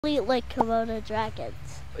Like COMODO dragons.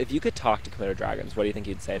 If you could talk to COMODO dragons, what do you think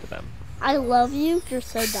you'd say to them? I love you. You're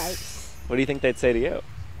so nice. What do you think they'd say to you?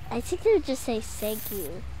 I think they would just say thank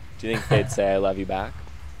you. Do you think they'd say I love you back?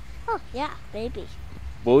 Oh, yeah, maybe.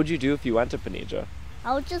 What would you do if you went to Panija?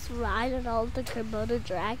 I would just ride on all the COMODO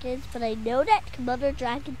dragons, but I know that COMODO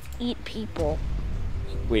dragons eat people.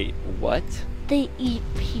 Wait, what? They eat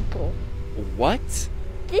people. What?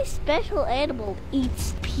 This special animal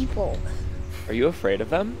eats people. Are you afraid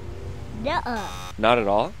of them? Nuh-uh. Not at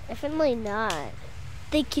all? Definitely not.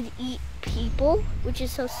 They can eat people, which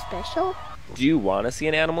is so special. Do you want to see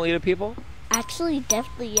an animal eat a people? Actually,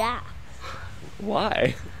 definitely, yeah.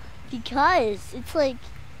 Why? Because it's like,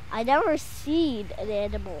 I never seen an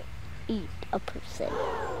animal eat a person.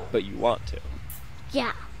 But you want to.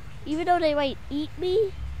 Yeah. Even though they might eat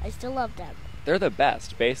me, I still love them. They're the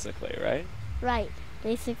best, basically, right? Right.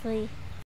 Basically,